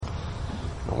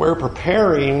We're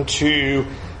preparing to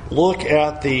look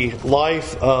at the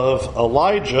life of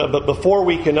Elijah, but before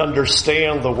we can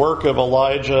understand the work of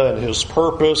Elijah and his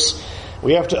purpose,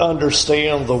 we have to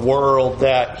understand the world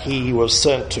that he was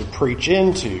sent to preach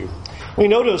into. We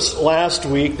noticed last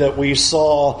week that we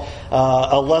saw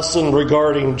a lesson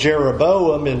regarding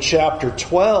Jeroboam in chapter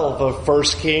 12 of 1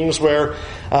 Kings, where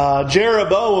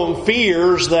Jeroboam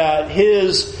fears that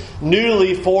his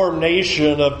newly formed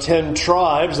nation of 10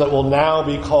 tribes that will now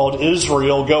be called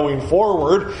Israel going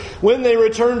forward, when they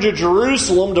return to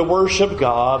Jerusalem to worship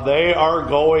God, they are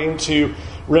going to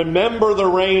remember the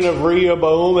reign of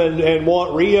Rehoboam and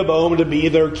want Rehoboam to be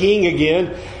their king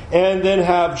again, and then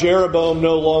have Jeroboam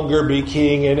no longer be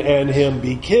king and him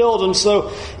be killed. And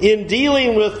so in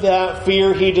dealing with that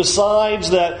fear, he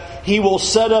decides that he will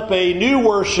set up a new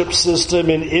worship system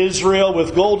in Israel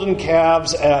with golden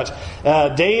calves at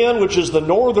Dan, which is the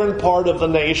northern part of the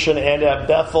nation, and at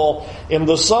Bethel in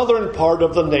the southern part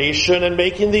of the nation, and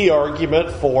making the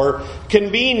argument for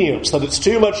convenience, that it's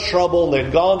too much trouble and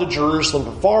they've gone to Jerusalem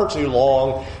for far too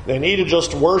long. They need to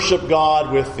just worship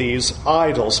God with these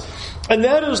idols. And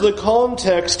that is the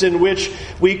context in which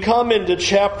we come into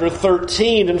chapter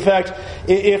 13. In fact,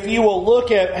 if you will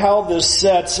look at how this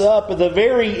sets up, at the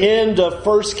very end of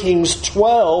 1 Kings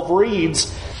 12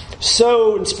 reads,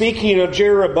 "So, in speaking of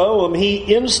Jeroboam, he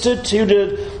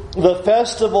instituted the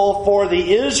festival for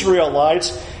the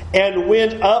Israelites and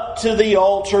went up to the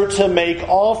altar to make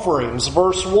offerings."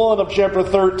 Verse 1 of chapter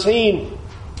 13.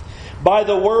 "By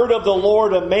the word of the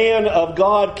Lord, a man of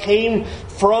God came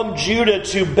from Judah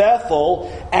to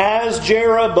Bethel as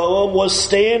Jeroboam was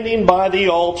standing by the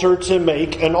altar to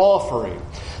make an offering."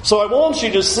 So I want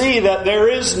you to see that there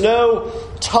is no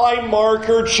time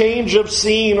marker, change of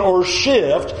scene, or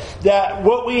shift. That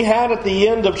what we had at the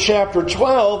end of chapter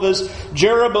 12 is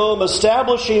Jeroboam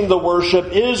establishing the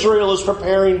worship. Israel is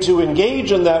preparing to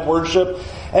engage in that worship.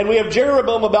 And we have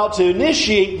Jeroboam about to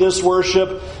initiate this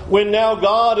worship, when now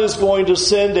God is going to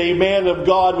send a man of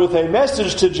God with a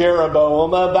message to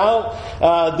Jeroboam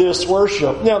about this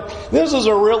worship. Now, this is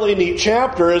a really neat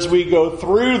chapter as we go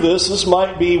through this. This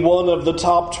might be one of the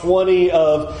top 20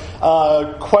 of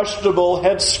questionable,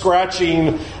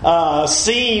 head-scratching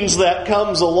scenes that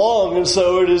comes along. And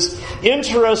so it is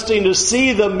interesting to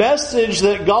see the message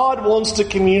that God wants to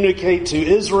communicate to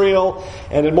Israel,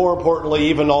 and more importantly,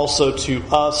 even also to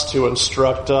us, to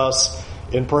instruct us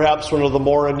in perhaps one of the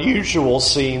more unusual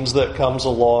scenes that comes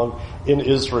along in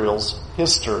Israel's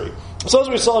history. So as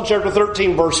we saw in chapter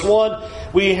 13, verse 1,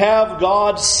 we have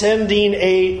God sending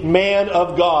a man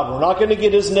of God. We're not going to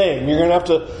get his name. You're going to have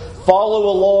to follow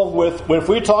along with, if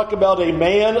we talk about a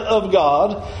man of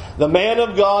God, the man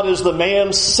of God is the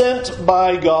man sent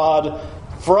by God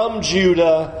from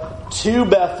Judah to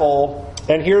Bethel.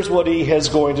 And here's what he is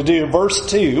going to do. Verse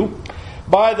 2,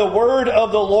 "By the word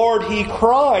of the Lord he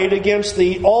cried against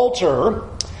the altar,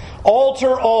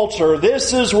 'Altar, altar,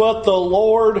 this is what the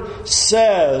Lord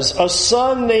says. A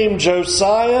son named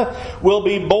Josiah will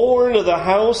be born to the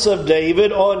house of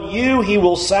David. On you he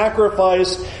will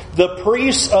sacrifice the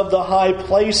priests of the high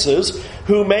places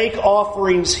who make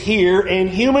offerings here, and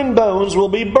human bones will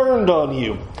be burned on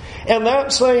you.' And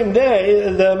that same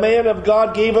day the man of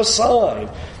God gave a sign.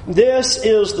 'This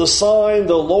is the sign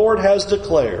the Lord has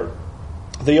declared.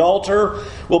 The altar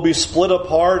will be split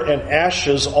apart, and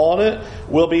ashes on it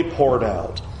will be poured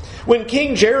out.' When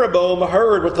King Jeroboam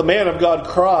heard what the man of God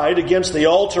cried against the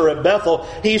altar at Bethel,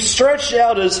 he stretched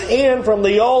out his hand from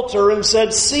the altar and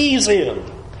said, 'Seize him.'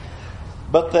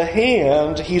 But the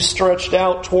hand he stretched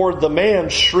out toward the man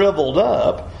shriveled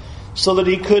up, so that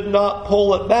he could not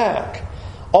pull it back.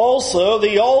 Also,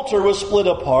 the altar was split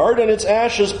apart, and its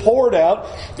ashes poured out,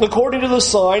 according to the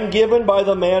sign given by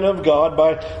the man of God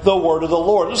by the word of the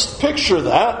Lord." Just picture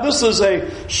that. This is a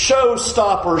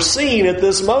showstopper scene at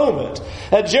this moment.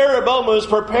 Jeroboam is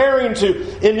preparing to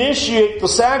initiate the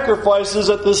sacrifices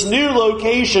at this new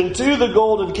location to the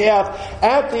golden calf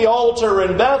at the altar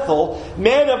in Bethel.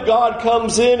 Man of God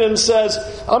comes in and says,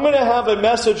 "I'm going to have a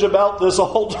message about this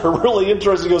altar." Really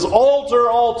interesting. He goes, "Altar,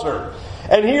 altar."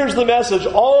 And here's the message.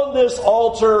 On this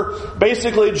altar,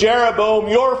 basically, Jeroboam,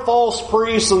 your false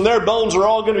priests and their bones are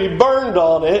all going to be burned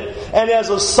on it. And as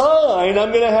a sign,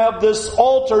 I'm going to have this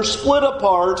altar split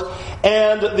apart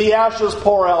and the ashes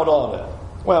pour out on it.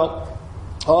 Well,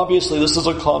 obviously, this is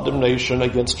a condemnation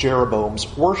against Jeroboam's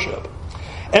worship.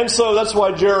 And so that's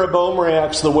why Jeroboam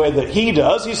reacts the way that he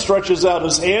does. He stretches out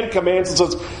his hand, commands and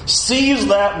says, "Seize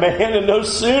that man." And no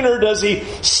sooner does he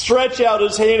stretch out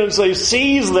his hand and say,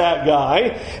 "Seize that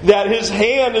guy," that his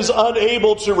hand is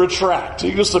unable to retract.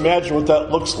 You can just imagine what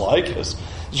that looks like. His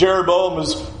Jeroboam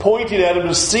is pointing at him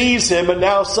to seize him, and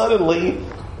now suddenly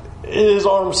his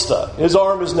arm's stuck. His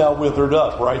arm is now withered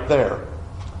up right there.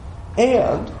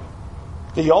 And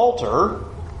the altar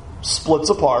splits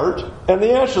apart, and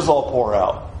the ashes all pour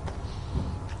out.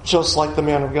 Just like the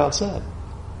man of God said.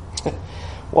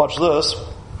 Watch this.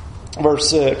 Verse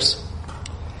 6.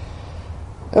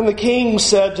 And the king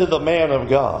said to the man of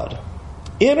God,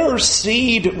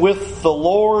 intercede with the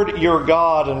Lord your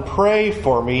God and pray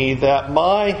for me that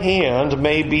my hand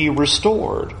may be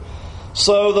restored.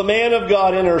 So the man of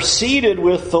God interceded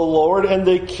with the Lord, and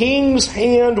the king's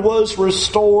hand was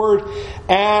restored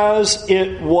as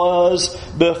it was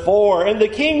before. And the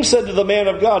king said to the man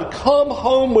of God, come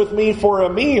home with me for a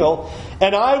meal,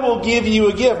 and I will give you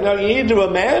a gift. Now you need to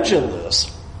imagine this.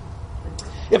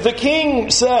 If the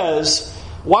king says,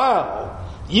 wow,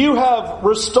 you have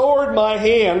restored my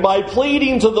hand by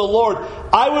pleading to the Lord,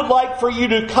 I would like for you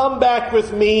to come back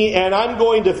with me, and I'm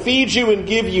going to feed you and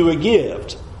give you a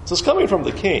gift. So it's coming from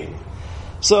the king.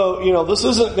 So, this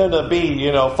isn't going to be,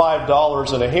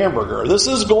 $5 and a hamburger. This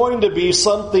is going to be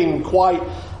something quite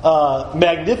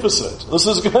magnificent. This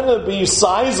is going to be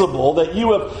sizable, that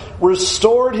you have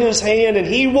restored his hand and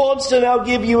he wants to now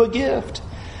give you a gift.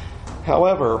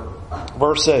 However,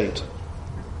 verse 8,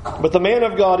 but the man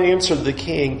of God answered the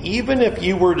king, even if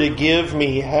you were to give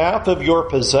me half of your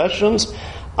possessions,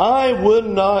 I would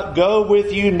not go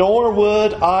with you, nor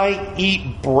would I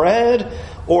eat bread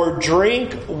or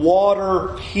drink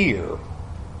water here.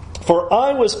 For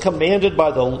I was commanded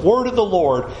by the word of the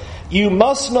Lord, you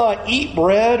must not eat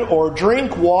bread or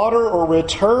drink water or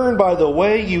return by the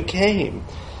way you came.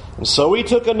 And so he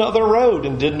took another road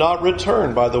and did not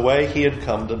return by the way he had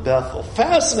come to Bethel.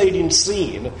 Fascinating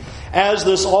scene as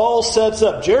this all sets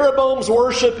up. Jeroboam's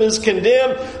worship is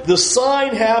condemned. The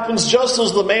sign happens just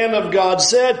as the man of God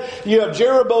said. You have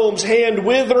Jeroboam's hand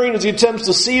withering as he attempts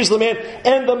to seize the man.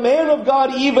 And the man of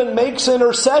God even makes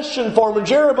intercession for him. And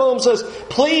Jeroboam says,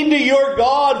 plead to your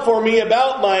God for me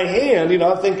about my hand.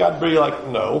 I think I'd be like,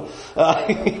 no.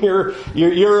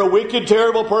 You're a wicked,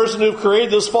 terrible person who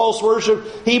created this false worship.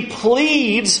 He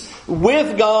pleads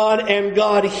with God, and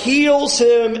God heals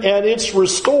him, and it's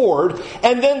restored.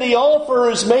 And then the offer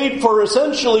is made for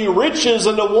essentially riches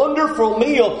and a wonderful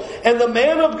meal. And the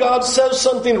man of God says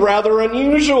something rather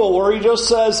unusual, where he just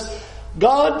says,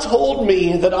 God told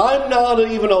me that I'm not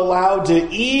even allowed to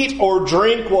eat or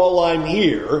drink while I'm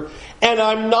here, and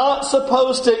I'm not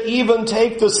supposed to even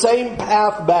take the same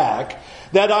path back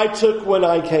that I took when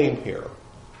I came here.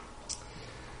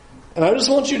 And I just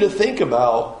want you to think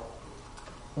about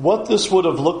what this would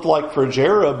have looked like for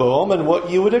Jeroboam and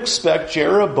what you would expect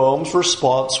Jeroboam's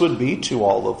response would be to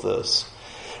all of this.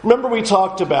 Remember, we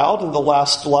talked about in the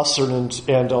last lesson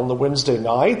and on the Wednesday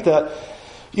night that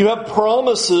you have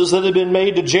promises that had been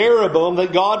made to Jeroboam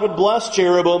that God would bless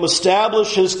Jeroboam,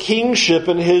 establish his kingship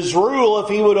and his rule if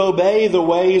he would obey the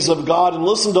ways of God and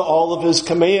listen to all of his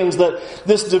commands, that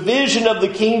this division of the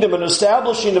kingdom and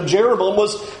establishing of Jeroboam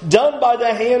was done by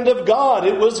the hand of God.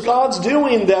 It was God's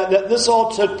doing that this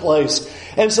all took place.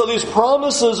 And so these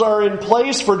promises are in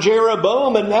place for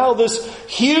Jeroboam, and now this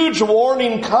huge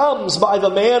warning comes by the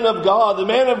man of God. The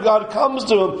man of God comes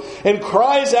to him and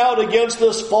cries out against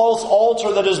this false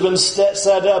altar that has been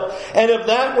set up. And if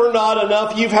that were not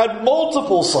enough, you've had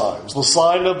multiple signs. The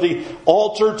sign of the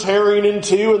altar tearing in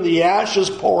two and the ashes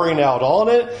pouring out on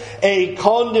it. A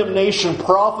condemnation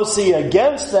prophecy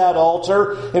against that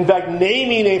altar. In fact,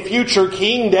 naming a future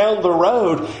king down the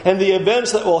road. And the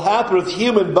events that will happen with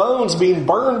human bones being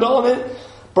burned on it.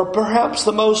 But perhaps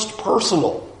the most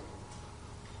personal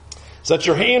is that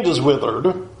your hand is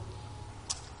withered,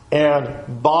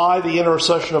 and by the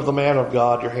intercession of the man of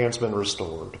God, your hand's been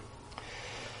restored.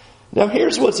 Now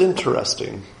here's what's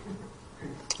interesting.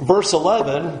 Verse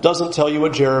 11 doesn't tell you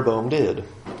what Jeroboam did.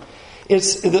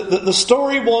 The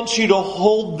story wants you to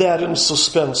hold that in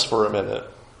suspense for a minute.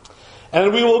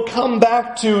 And we will come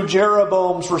back to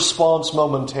Jeroboam's response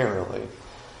momentarily.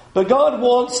 But God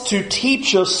wants to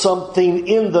teach us something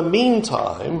in the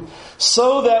meantime,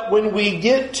 so that when we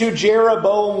get to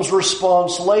Jeroboam's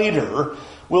response later,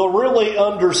 we'll really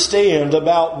understand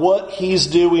about what he's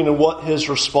doing and what his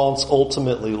response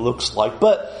ultimately looks like.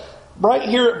 But right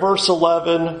here at verse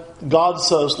 11, God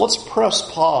says, let's press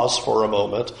pause for a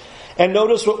moment and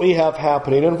notice what we have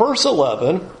happening. In verse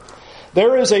 11,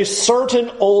 there is a certain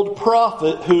old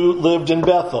prophet who lived in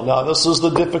Bethel. Now, this is the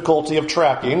difficulty of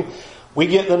tracking. We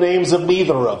get the names of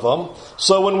neither of them.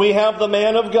 So when we have the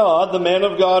man of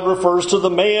God refers to the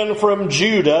man from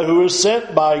Judah who is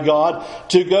sent by God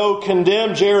to go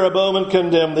condemn Jeroboam and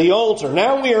condemn the altar.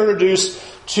 Now we are introduced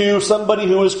to somebody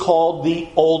who is called the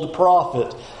old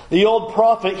prophet. The old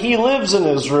prophet, he lives in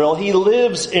Israel. He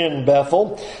lives in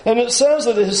Bethel. And it says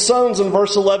that his sons in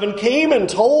verse 11 came and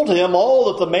told him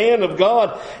all that the man of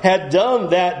God had done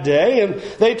that day. And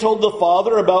they told the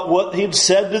father about what he'd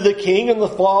said to the king. And the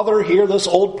father here, this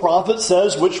old prophet,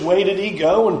 says, which way did he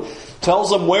go? And tells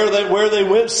them where they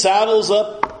went, saddles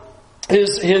up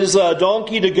his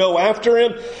donkey to go after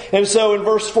him. And so in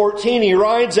verse 14, he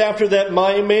rides after that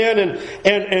mighty man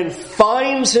and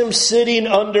finds him sitting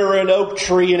under an oak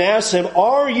tree and asks him,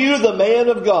 "Are you the man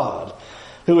of God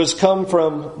who has come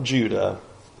from Judah?"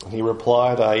 And he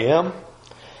replied, "I am."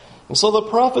 And so the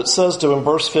prophet says to him,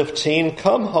 verse 15,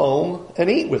 "Come home and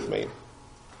eat with me."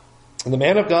 And the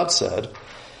man of God said,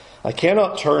 "I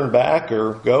cannot turn back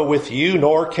or go with you,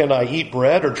 nor can I eat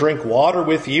bread or drink water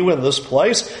with you in this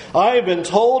place. I have been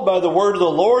told by the word of the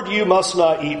Lord, you must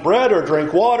not eat bread or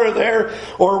drink water there,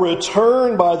 or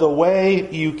return by the way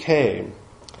you came."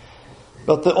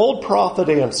 But the old prophet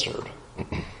answered,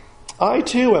 "I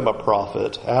too am a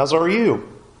prophet, as are you.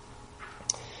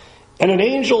 And an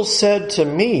angel said to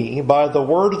me by the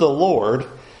word of the Lord,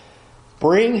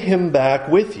 bring him back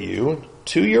with you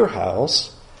to your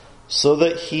house, so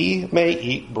that he may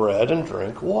eat bread and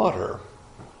drink water."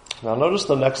 Now notice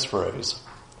the next phrase.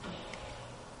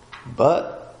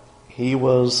 But he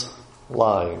was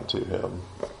lying to him.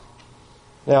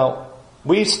 Now,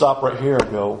 we stop right here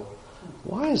and go,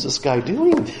 why is this guy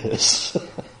doing this?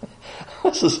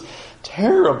 This is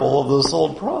terrible of this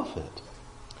old prophet.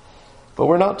 But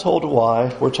we're not told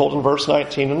why. We're told in verse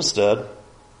 19 instead,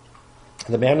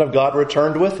 the man of God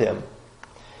returned with him.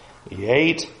 He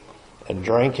ate and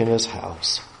drank in his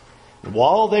house. And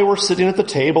while they were sitting at the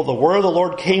table, the word of the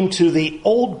Lord came to the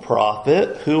old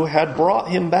prophet who had brought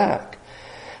him back.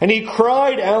 And he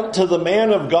cried out to the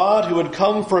man of God who had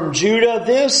come from Judah,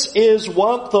 "This is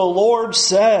what the Lord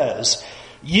says.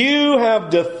 You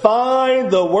have defied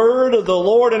the word of the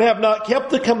Lord and have not kept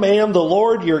the command the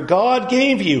Lord your God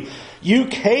gave you. You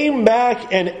came back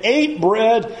and ate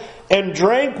bread and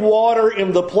drank water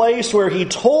in the place where he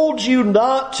told you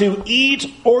not to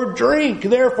eat or drink.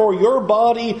 Therefore your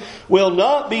body will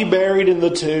not be buried in the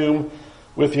tomb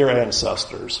with your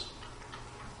ancestors."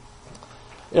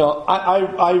 You know,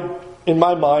 I in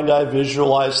my mind, I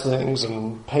visualize things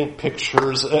and paint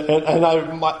pictures,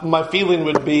 and my feeling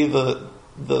would be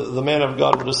the man of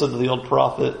God would have said to the old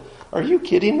prophet, "Are you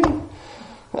kidding me?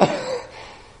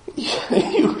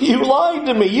 You lied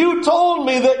to me. You told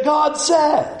me that God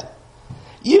said.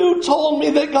 You told me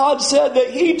that God said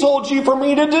that He told you for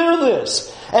me to do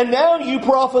this. And now you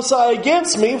prophesy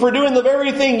against me for doing the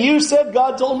very thing you said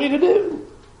God told me to do."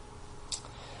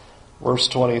 Verse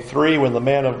 23, when the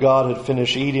man of God had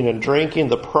finished eating and drinking,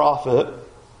 the prophet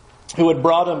who had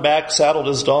brought him back saddled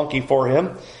his donkey for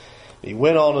him. He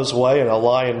went on his way, and a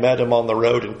lion met him on the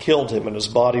road and killed him, and his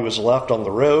body was left on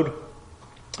the road,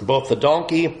 both the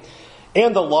donkey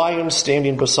and the lion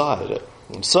standing beside it.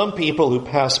 And some people who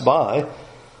passed by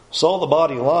saw the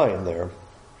body lying there,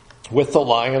 with the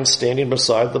lion standing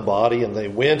beside the body, and they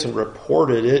went and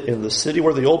reported it in the city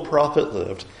where the old prophet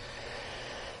lived.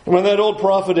 And when that old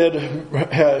prophet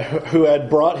who had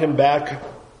brought him back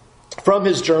from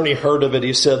his journey heard of it,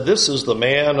 he said, "This is the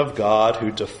man of God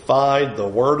who defied the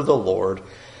word of the Lord.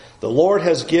 The Lord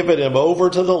has given him over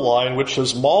to the lion, which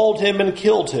has mauled him and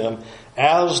killed him,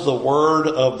 as the word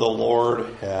of the Lord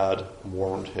had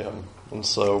warned him." And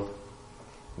so,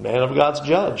 man of God's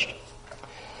judged.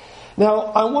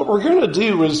 Now, what we're going to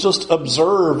do is just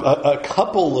observe a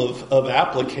couple of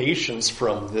applications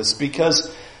from this,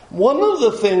 because one of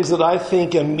the things that I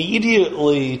think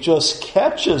immediately just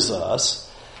catches us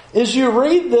is you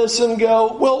read this and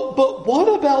go, well, but what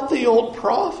about the old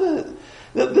prophet?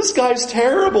 This guy's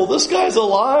terrible. This guy's a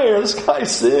liar. This guy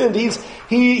sinned.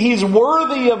 He's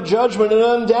worthy of judgment, and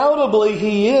undoubtedly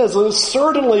he is, and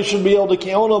certainly should be held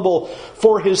accountable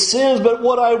for his sins. But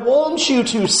what I want you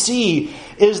to see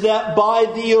is that by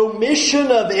the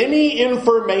omission of any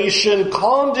information,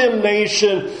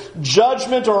 condemnation,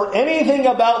 judgment, or anything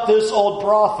about this old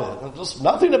prophet, just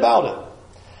nothing about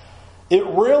it, it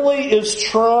really is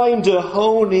trying to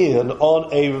hone in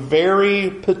on a very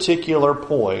particular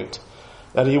point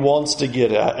that he wants to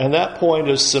get at. And that point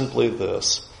is simply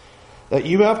this: that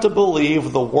you have to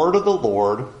believe the word of the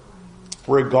Lord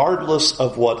regardless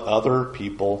of what other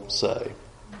people say.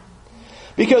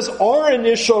 Because our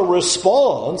initial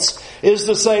response is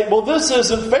to say, well, this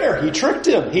isn't fair. He tricked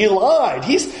him. He lied.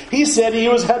 He said he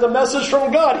had a message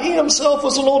from God. He himself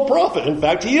was an old prophet. In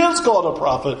fact, he is called a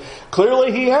prophet.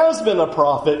 Clearly, he has been a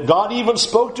prophet. God even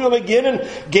spoke to him again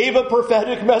and gave a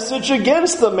prophetic message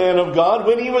against the man of God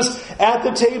when he was at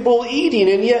the table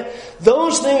eating. And yet,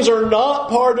 those things are not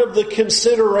part of the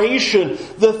consideration.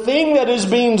 The thing that is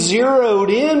being zeroed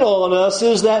in on us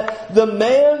is that the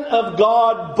man of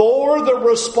God bore the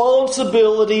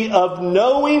responsibility of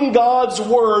knowing God's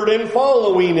Word and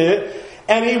following it,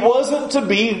 and he wasn't to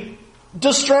be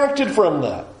distracted from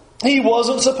that. He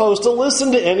wasn't supposed to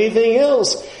listen to anything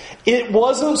else. It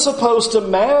wasn't supposed to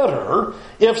matter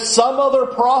if some other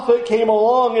prophet came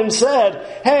along and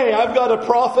said, hey, I've got a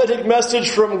prophetic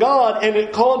message from God, and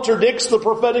it contradicts the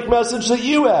prophetic message that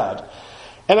you had.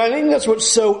 And I think that's what's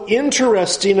so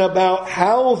interesting about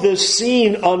how this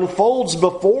scene unfolds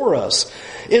before us,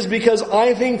 is because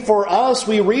I think for us,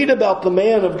 we read about the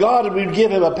man of God and we'd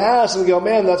give him a pass and go,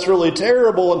 man, that's really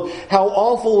terrible, and how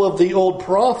awful of the old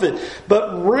prophet.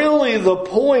 But really the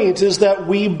point is that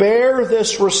we bear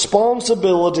this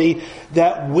responsibility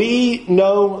that we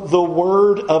know the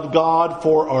Word of God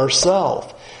for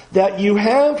ourselves. That you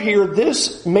have here,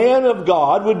 this man of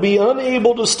God would be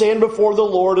unable to stand before the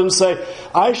Lord and say,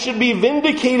 I should be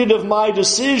vindicated of my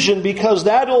decision because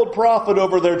that old prophet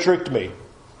over there tricked me.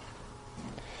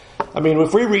 I mean,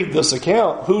 if we read this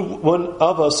account, who one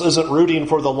of us isn't rooting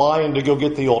for the lion to go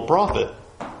get the old prophet?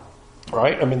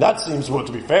 Right? I mean, that seems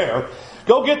to be fair.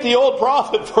 Go get the old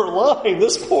prophet for lying.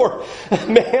 This poor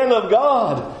man of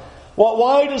God. Well,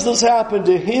 why does this happen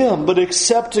to him but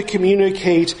except to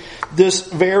communicate this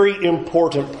very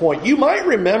important point? You might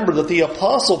remember that the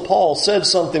Apostle Paul said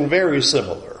something very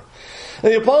similar.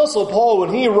 The Apostle Paul,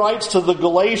 when he writes to the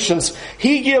Galatians,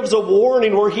 he gives a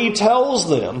warning where he tells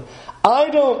them, I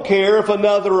don't care if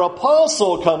another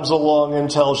apostle comes along and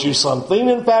tells you something.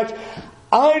 In fact,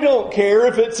 I don't care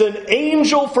if it's an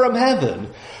angel from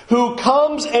heaven who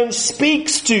comes and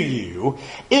speaks to you.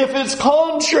 If it's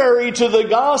contrary to the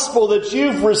gospel that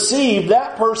you've received,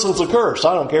 that person's accursed.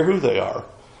 I don't care who they are.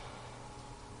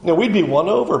 Now, we'd be won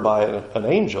over by an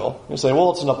angel. You say,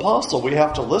 well, it's an apostle. We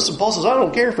have to listen. Paul says, I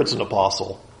don't care if it's an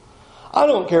apostle. I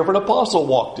don't care if an apostle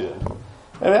walked in.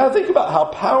 And I think about how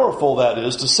powerful that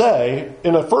is to say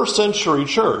in a first century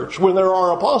church when there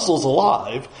are apostles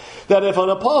alive, that if an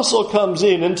apostle comes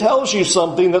in and tells you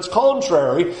something that's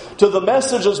contrary to the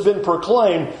message that's been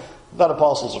proclaimed, that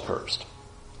apostle's accursed.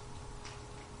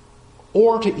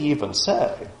 Or to even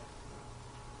say,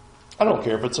 I don't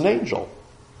care if it's an angel.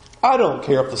 I don't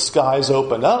care if the skies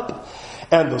open up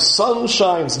and the sun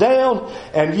shines down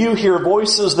and you hear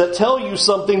voices that tell you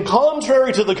something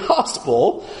contrary to the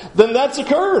gospel, then that's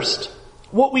accursed.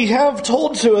 What we have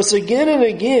told to us again and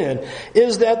again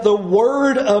is that the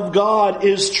Word of God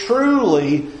is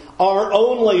truly our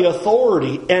only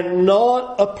authority and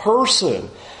not a person.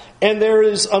 And there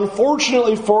is,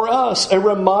 unfortunately for us, a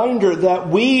reminder that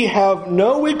we have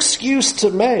no excuse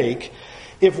to make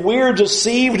if we're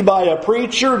deceived by a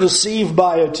preacher, deceived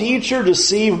by a teacher,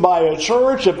 deceived by a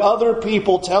church, if other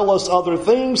people tell us other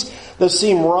things that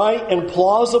seem right and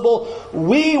plausible,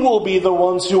 we will be the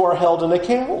ones who are held in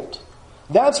account.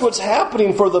 That's what's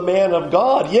happening for the man of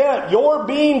God. Yeah, you're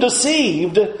being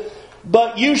deceived,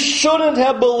 but you shouldn't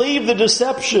have believed the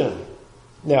deception.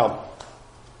 Now,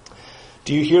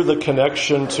 do you hear the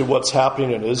connection to what's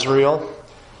happening in Israel?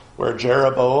 Where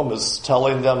Jeroboam is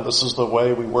telling them this is the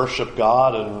way we worship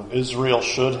God, and Israel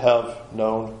should have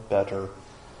known better.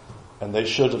 And they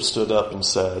should have stood up and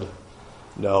said,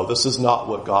 no, this is not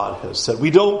what God has said.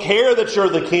 We don't care that you're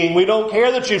the king. We don't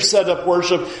care that you've set up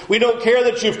worship. We don't care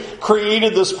that you've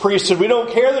created this priesthood. We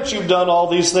don't care that you've done all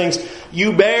these things.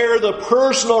 You bear the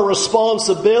personal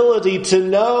responsibility to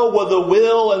know what the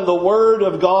will and the word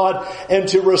of God and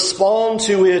to respond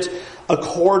to it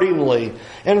accordingly.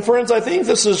 And friends, I think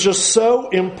this is just so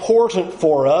important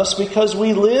for us because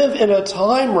we live in a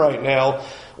time right now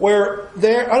where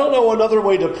I don't know another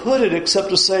way to put it except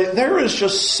to say there is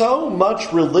just so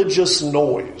much religious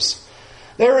noise.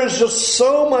 There is just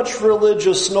so much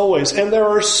religious noise, and there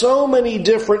are so many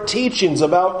different teachings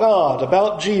about God,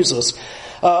 about Jesus,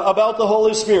 about the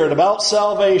Holy Spirit, about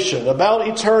salvation, about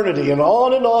eternity, and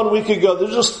on we could go.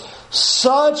 There's just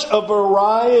such a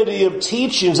variety of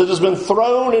teachings that has been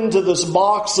thrown into this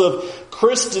box of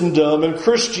Christendom and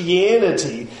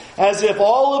Christianity as if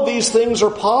all of these things are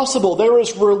possible. There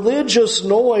is religious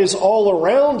noise all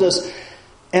around us,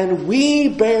 and we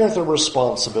bear the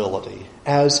responsibility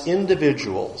as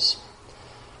individuals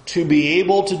to be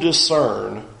able to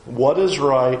discern what is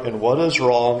right and what is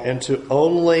wrong and to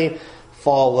only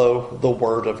follow the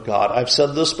Word of God. I've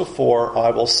said this before.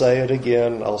 I will say it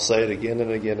again. I'll say it again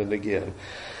and again and again.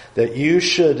 That you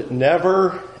should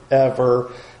never,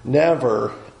 ever,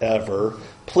 never, ever,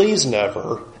 please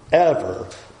never, ever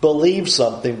believe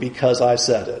something because I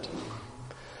said it.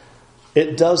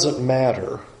 It doesn't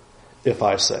matter if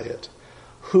I say it.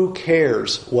 Who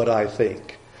cares what I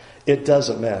think? It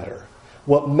doesn't matter.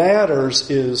 What matters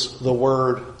is the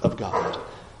Word of God.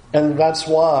 And that's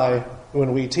why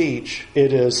when we teach,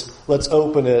 it is, let's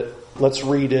open it, let's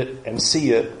read it and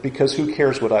see it, because who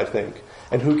cares what I think?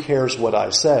 And who cares what I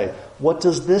say? What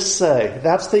does this say?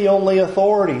 That's the only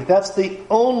authority. That's the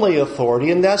only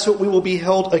authority, and that's what we will be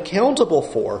held accountable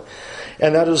for.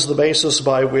 And that is the basis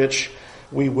by which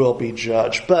we will be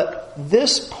judged. But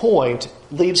this point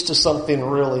leads to something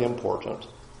really important.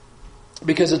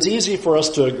 Because it's easy for us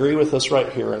to agree with this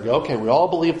right here and go, okay, we all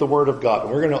believe the Word of God,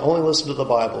 and we're going to only listen to the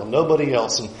Bible and nobody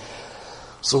else. And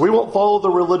so we won't follow the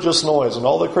religious noise and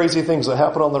all the crazy things that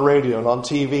happen on the radio and on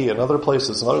TV and other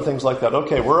places and other things like that.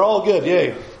 Okay, we're all good,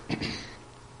 yay.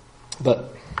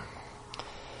 But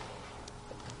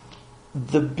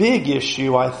the big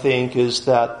issue, I think, is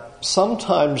that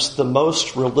sometimes the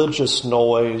most religious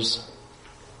noise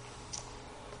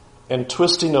and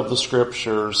twisting of the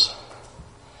Scriptures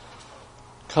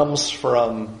comes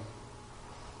from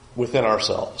within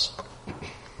ourselves.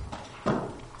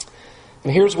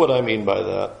 And here's what I mean by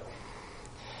that,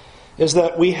 is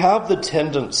that we have the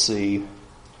tendency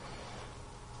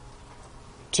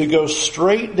to go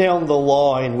straight down the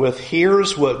line with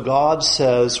here's what God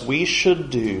says we should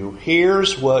do,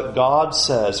 here's what God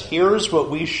says, here's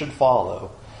what we should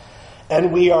follow.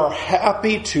 And we are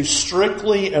happy to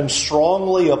strictly and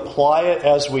strongly apply it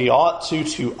as we ought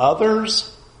to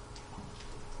others.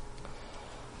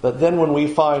 But then when we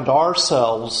find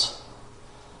ourselves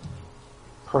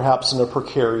perhaps in a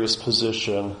precarious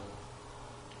position,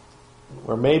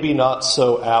 we're maybe not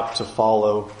so apt to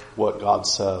follow what God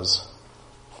says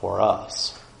for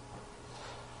us.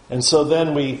 And so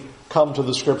then we come to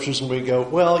the Scriptures and we go,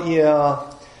 well, yeah,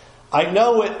 I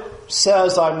know it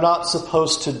says I'm not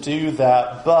supposed to do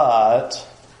that, but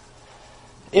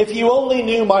if you only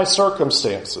knew my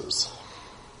circumstances,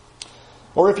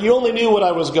 or if you only knew what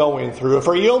I was going through, if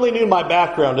you only knew my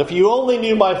background, if you only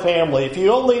knew my family, if you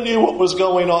only knew what was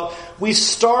going on, we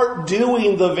start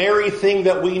doing the very thing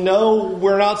that we know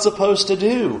we're not supposed to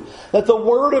do. That the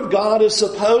Word of God is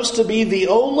supposed to be the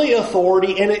only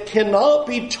authority, and it cannot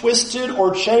be twisted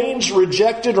or changed,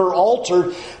 rejected, or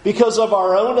altered because of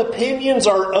our own opinions,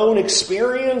 our own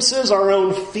experiences, our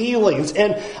own feelings.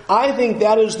 And I think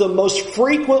that is the most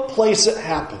frequent place it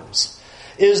happens.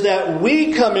 Is that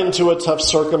we come into a tough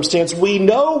circumstance. We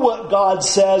know what God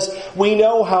says. We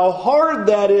know how hard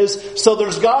that is. So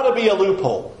there's got to be a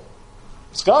loophole.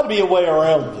 There's got to be a way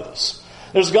around this.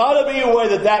 There's got to be a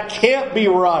way that can't be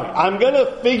right. I'm going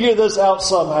to figure this out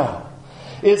somehow.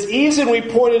 It's easy when we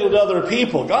point it at other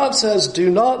people. God says, do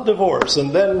not divorce.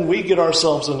 And then we get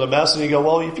ourselves in a mess and you go,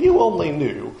 well, if you only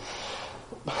knew.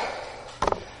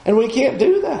 And we can't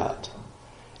do that.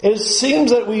 It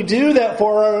seems that we do that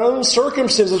for our own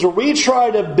circumstances, or we try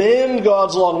to bend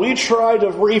God's law, and we try to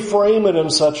reframe it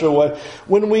in such a way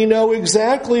when we know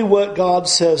exactly what God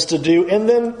says to do. And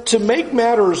then to make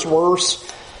matters worse,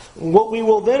 what we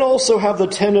will then also have the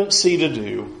tendency to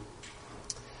do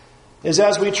is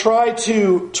as we try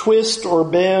to twist or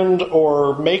bend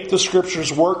or make the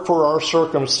Scriptures work for our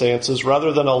circumstances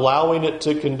rather than allowing it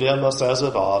to condemn us as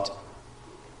it ought,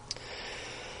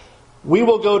 we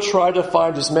will go try to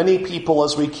find as many people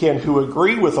as we can who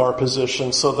agree with our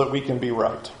position so that we can be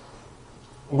right.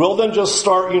 We'll then just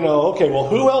start, okay, well,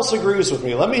 who else agrees with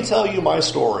me? Let me tell you my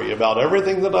story about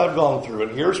everything that I've gone through,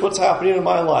 and here's what's happening in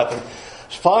my life. And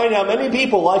find how many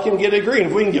people I can get agree.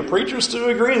 And if we can get preachers to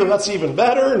agree, then that's even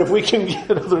better. And if we can get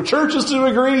other churches to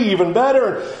agree, even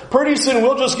better. And pretty soon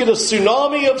we'll just get a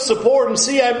tsunami of support and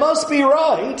see, I must be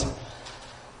right,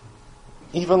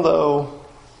 even though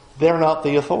they're not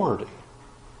the authority.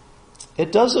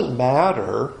 It doesn't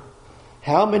matter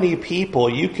how many people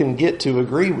you can get to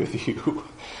agree with you.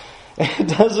 It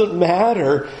doesn't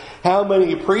matter how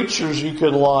many preachers you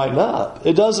can line up.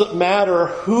 It doesn't matter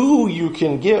who you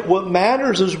can get. What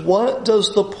matters is what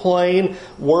does the plain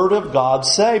Word of God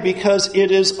say? Because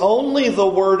it is only the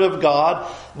Word of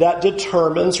God that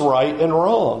determines right and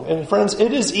wrong. And friends,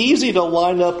 it is easy to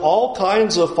line up all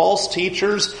kinds of false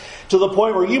teachers to the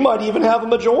point where you might even have a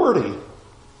majority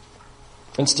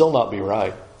and still not be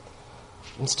right.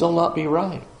 And still not be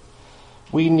right.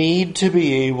 We need to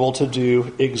be able to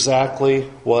do exactly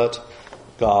what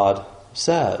God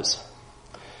says.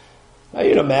 Now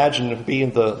you'd imagine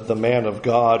being the man of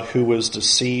God who was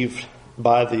deceived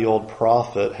by the old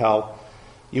prophet, how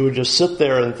you would just sit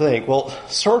there and think, well,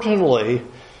 certainly,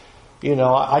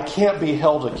 I can't be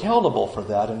held accountable for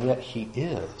that, and yet he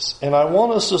is. And I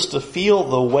want us just to feel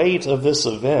the weight of this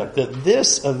event, that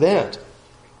this event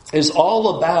is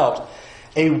all about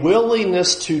a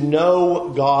willingness to know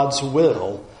God's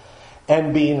will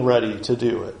and being ready to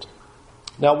do it.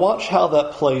 Now watch how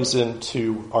that plays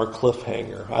into our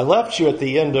cliffhanger. I left you at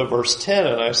the end of verse 10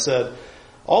 and I said,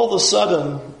 all of a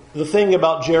sudden, the thing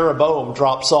about Jeroboam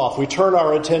drops off. We turn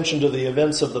our attention to the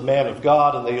events of the man of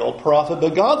God and the old prophet,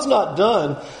 but God's not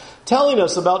done telling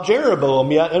us about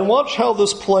Jeroboam yet. And watch how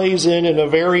this plays in a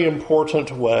very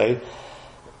important way.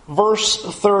 Verse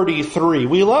 33,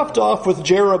 we left off with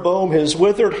Jeroboam. His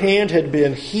withered hand had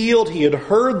been healed. He had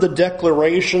heard the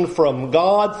declaration from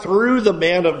God through the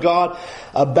man of God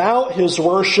about his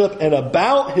worship and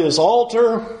about his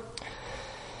altar.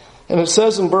 And it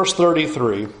says in verse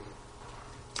 33,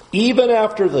 even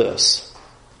after this,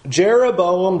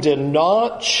 Jeroboam did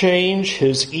not change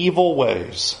his evil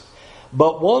ways,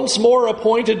 but once more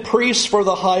appointed priests for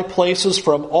the high places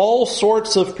from all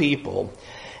sorts of people.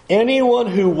 Anyone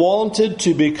who wanted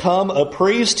to become a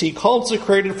priest, he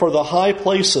consecrated for the high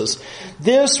places.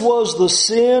 This was the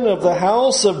sin of the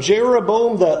house of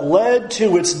Jeroboam that led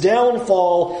to its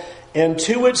downfall and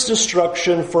to its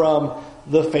destruction from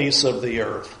the face of the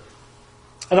earth.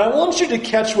 And I want you to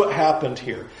catch what happened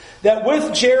here. That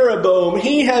with Jeroboam,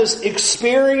 he has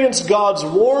experienced God's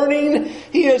warning,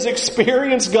 he has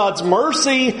experienced God's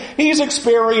mercy, he's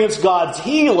experienced God's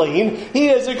healing, he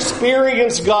has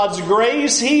experienced God's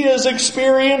grace, he has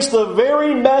experienced the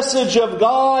very message of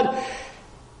God,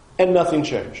 and nothing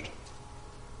changed.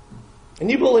 And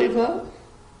you believe that?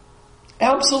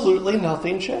 Absolutely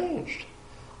nothing changed.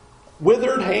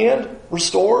 Withered hand,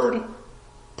 restored.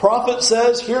 Prophet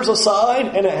says, here's a sign,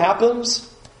 and it happens.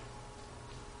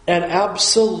 And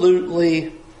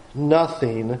absolutely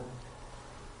nothing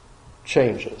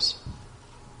changes.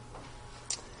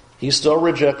 He still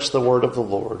rejects the word of the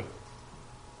Lord.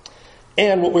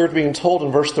 And what we're being told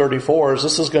in verse 34 is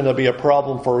this is going to be a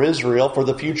problem for Israel for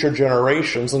the future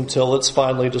generations until it's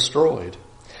finally destroyed.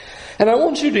 And I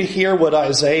want you to hear what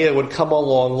Isaiah would come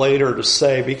along later to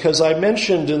say, because I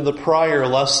mentioned in the prior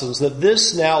lessons that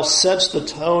this now sets the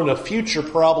tone of future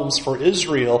problems for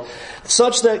Israel,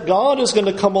 such that God is going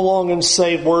to come along and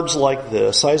say words like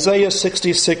this. Isaiah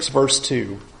 66 verse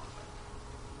 2.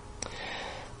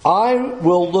 I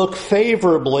will look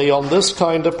favorably on this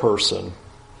kind of person,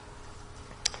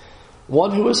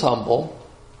 one who is humble,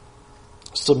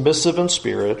 submissive in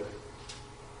spirit,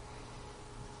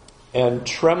 and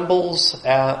trembles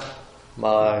at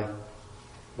my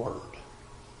word.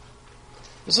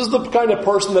 This is the kind of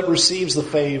person that receives the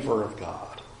favor of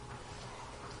God.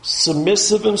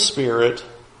 Submissive in spirit,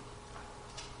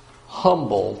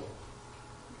 humble,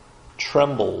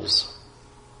 trembles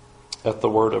at the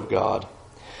word of God.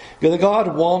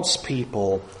 God wants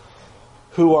people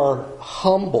who are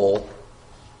humble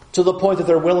to the point that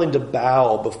they're willing to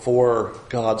bow before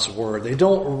God's word. They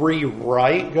don't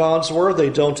rewrite God's word. They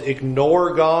don't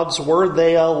ignore God's word.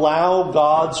 They allow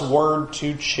God's word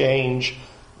to change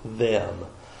them.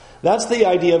 That's the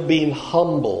idea of being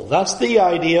humble. That's the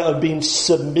idea of being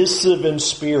submissive in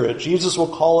spirit. Jesus will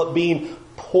call it being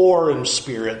poor in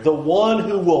spirit. The one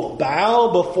who will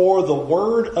bow before the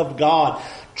word of God,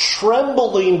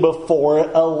 trembling before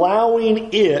it,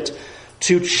 allowing it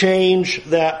to change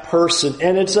that person.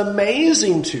 And it's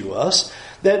amazing to us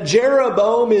that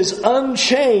Jeroboam is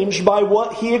unchanged by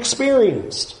what he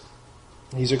experienced.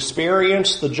 He's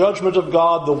experienced the judgment of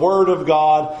God, the word of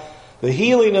God, the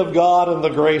healing of God, and the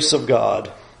grace of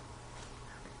God.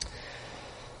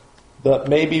 But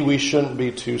maybe we shouldn't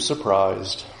be too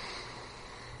surprised,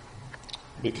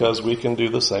 because we can do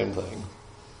the same thing.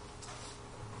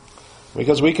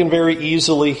 Because we can very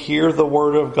easily hear the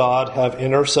word of God, have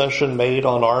intercession made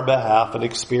on our behalf, and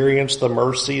experience the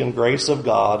mercy and grace of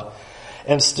God,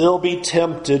 and still be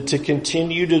tempted to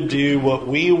continue to do what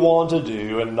we want to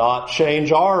do and not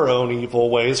change our own evil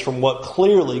ways from what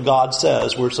clearly God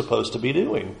says we're supposed to be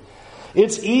doing.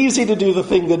 It's easy to do the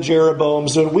thing that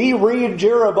Jeroboam's doing. We read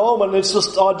Jeroboam and it's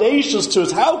just audacious to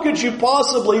us. How could you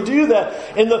possibly do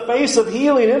that in the face of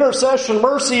healing, intercession,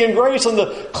 mercy, and grace, and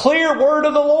the clear word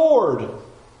of the Lord?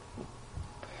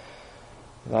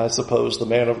 And I suppose the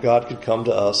man of God could come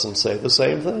to us and say the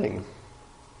same thing.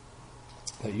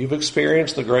 That you've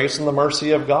experienced the grace and the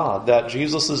mercy of God, that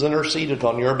Jesus has interceded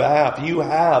on your behalf. You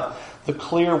have the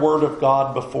clear word of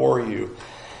God before you.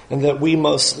 And that we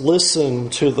must listen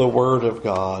to the word of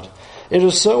God. It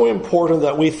is so important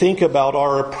that we think about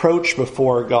our approach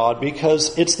before God,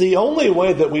 because it's the only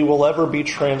way that we will ever be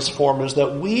transformed, is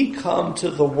that we come to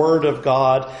the Word of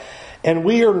God and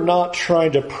we are not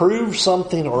trying to prove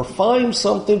something or find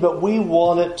something, but we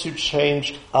want it to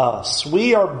change us.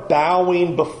 We are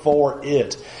bowing before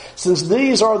it. Since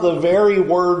these are the very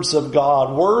words of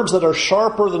God, words that are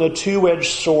sharper than a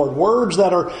two-edged sword, words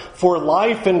that are for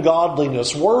life and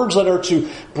godliness, words that are to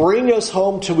bring us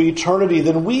home to eternity,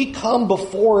 then we come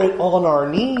before it on our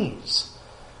knees.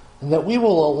 And that we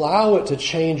will allow it to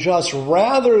change us,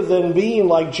 rather than being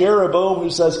like Jeroboam, who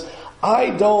says,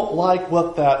 I don't like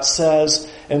what that says,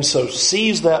 and so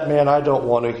seize that man, I don't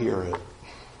want to hear it.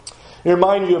 It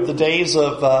reminds you of the days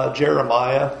of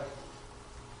Jeremiah.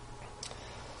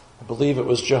 I believe it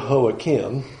was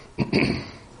Jehoiakim,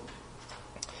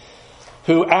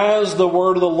 who, as the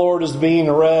word of the Lord is being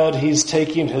read, he's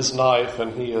taking his knife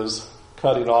and he is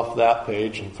cutting off that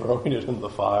page and throwing it in the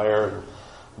fire.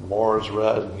 And more is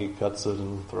read and he cuts it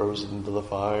and throws it into the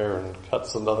fire, and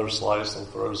cuts another slice and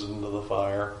throws it into the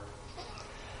fire.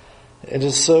 It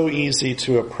is so easy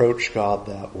to approach God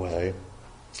that way.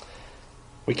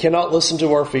 We cannot listen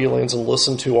to our feelings and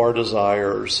listen to our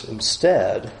desires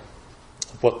instead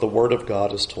of what the Word of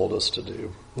God has told us to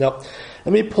do. Now,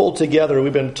 let me pull together.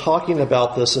 We've been talking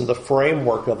about this in the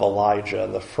framework of Elijah,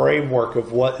 and the framework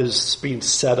of what is being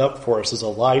set up for us as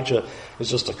Elijah is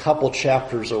just a couple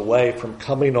chapters away from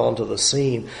coming onto the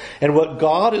scene. And what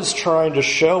God is trying to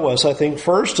show us, I think,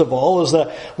 first of all, is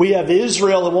that we have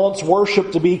Israel that wants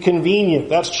worship to be convenient.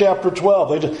 That's chapter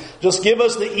 12. They just give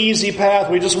us the easy path.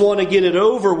 We just want to get it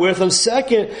over with. And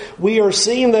second, we are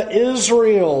seeing that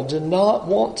Israel did not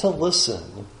want to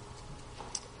listen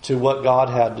to what God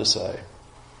had to say.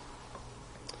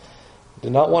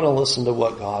 Did not want to listen to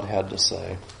what God had to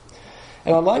say.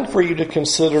 And I'd like for you to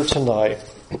consider tonight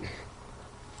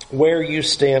where you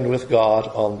stand with God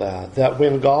on that. That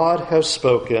when God has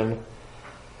spoken,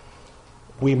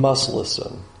 we must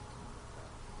listen.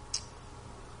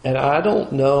 And I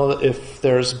don't know if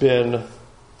there's been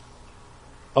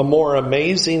a more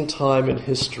amazing time in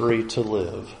history to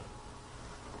live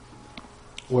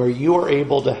where you are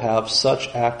able to have such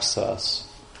access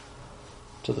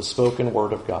to the spoken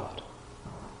word of God.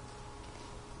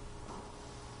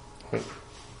 I mean,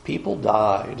 people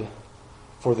died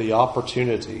for the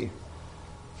opportunity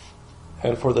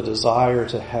and for the desire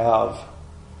to have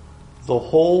the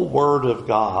whole Word of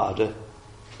God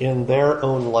in their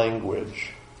own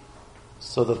language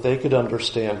so that they could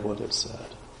understand what it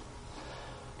said.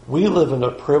 We live in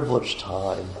a privileged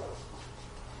time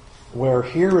where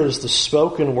here is the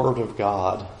spoken Word of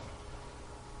God.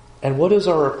 And what is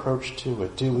our approach to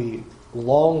it? Do we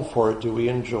long for it? Do we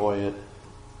enjoy it?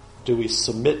 Do we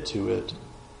submit to it?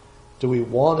 Do we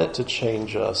want it to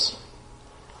change us?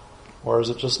 Or is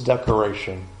it just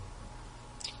decoration?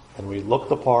 And we look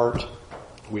the part,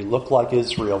 we look like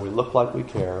Israel, we look like we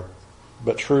care,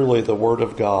 but truly the Word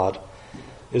of God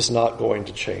is not going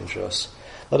to change us.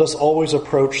 Let us always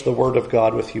approach the Word of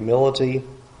God with humility,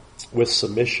 with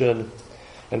submission,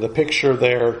 and the picture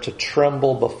there to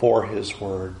tremble before His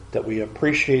Word, that we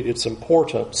appreciate its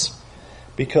importance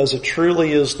because it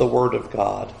truly is the Word of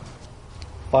God.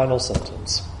 Final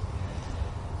sentence.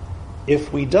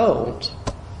 If we don't,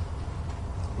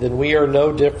 then we are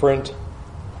no different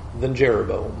than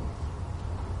Jeroboam,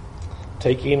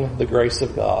 taking the grace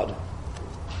of God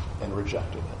and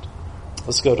rejecting it.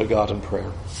 Let's go to God in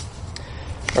prayer.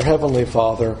 Our Heavenly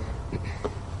Father,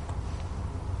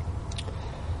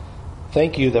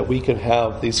 thank you that we can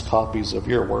have these copies of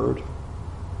your word.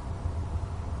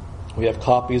 We have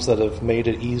copies that have made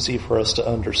it easy for us to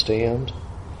understand,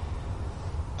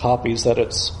 copies that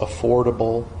it's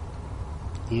affordable,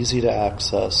 easy to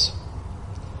access.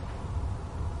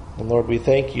 And Lord, we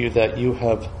thank you that you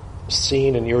have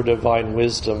seen in your divine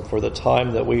wisdom for the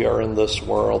time that we are in this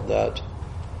world, that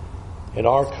in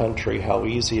our country, how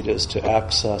easy it is to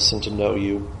access and to know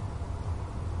you.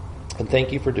 And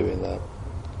thank you for doing that.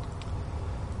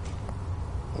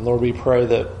 And Lord, we pray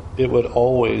that it would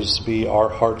always be our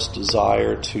heart's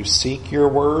desire to seek your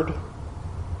word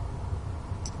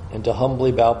and to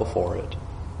humbly bow before it.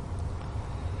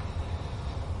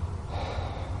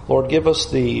 Lord, give us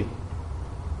the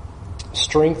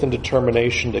strength and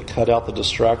determination to cut out the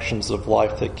distractions of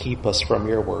life that keep us from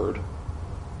your word.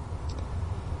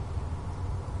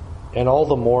 And all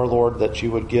the more, Lord, that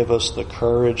you would give us the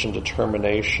courage and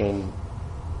determination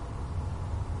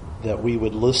that we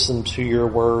would listen to your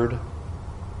word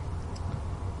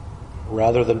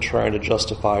rather than trying to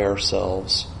justify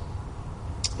ourselves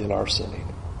in our sinning.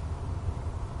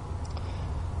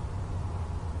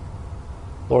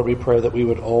 Lord, we pray that we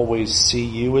would always see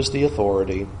you as the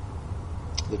authority,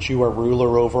 that you are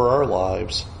ruler over our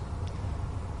lives,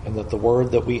 and that the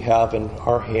word that we have in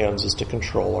our hands is to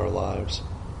control our lives.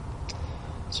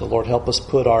 So, Lord, help us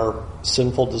put our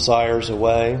sinful desires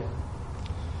away.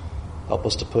 Help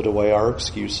us to put away our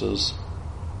excuses,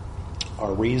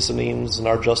 our reasonings, and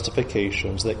our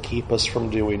justifications that keep us from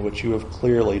doing what you have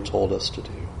clearly told us to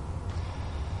do.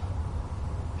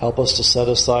 Help us to set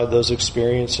aside those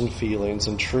experiences and feelings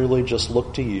and truly just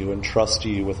look to you and trust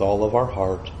you with all of our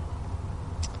heart.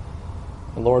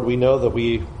 And Lord, we know that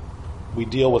we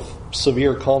deal with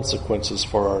severe consequences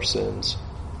for our sins.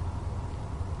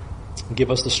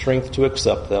 Give us the strength to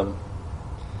accept them.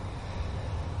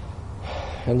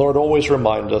 And Lord, always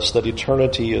remind us that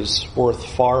eternity is worth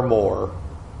far more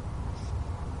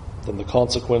than the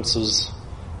consequences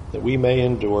that we may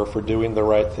endure for doing the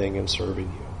right thing and serving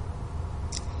you.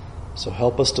 So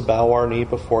help us to bow our knee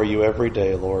before you every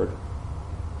day, Lord,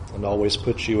 and always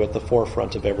put you at the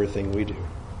forefront of everything we do.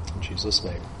 In Jesus'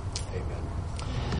 name.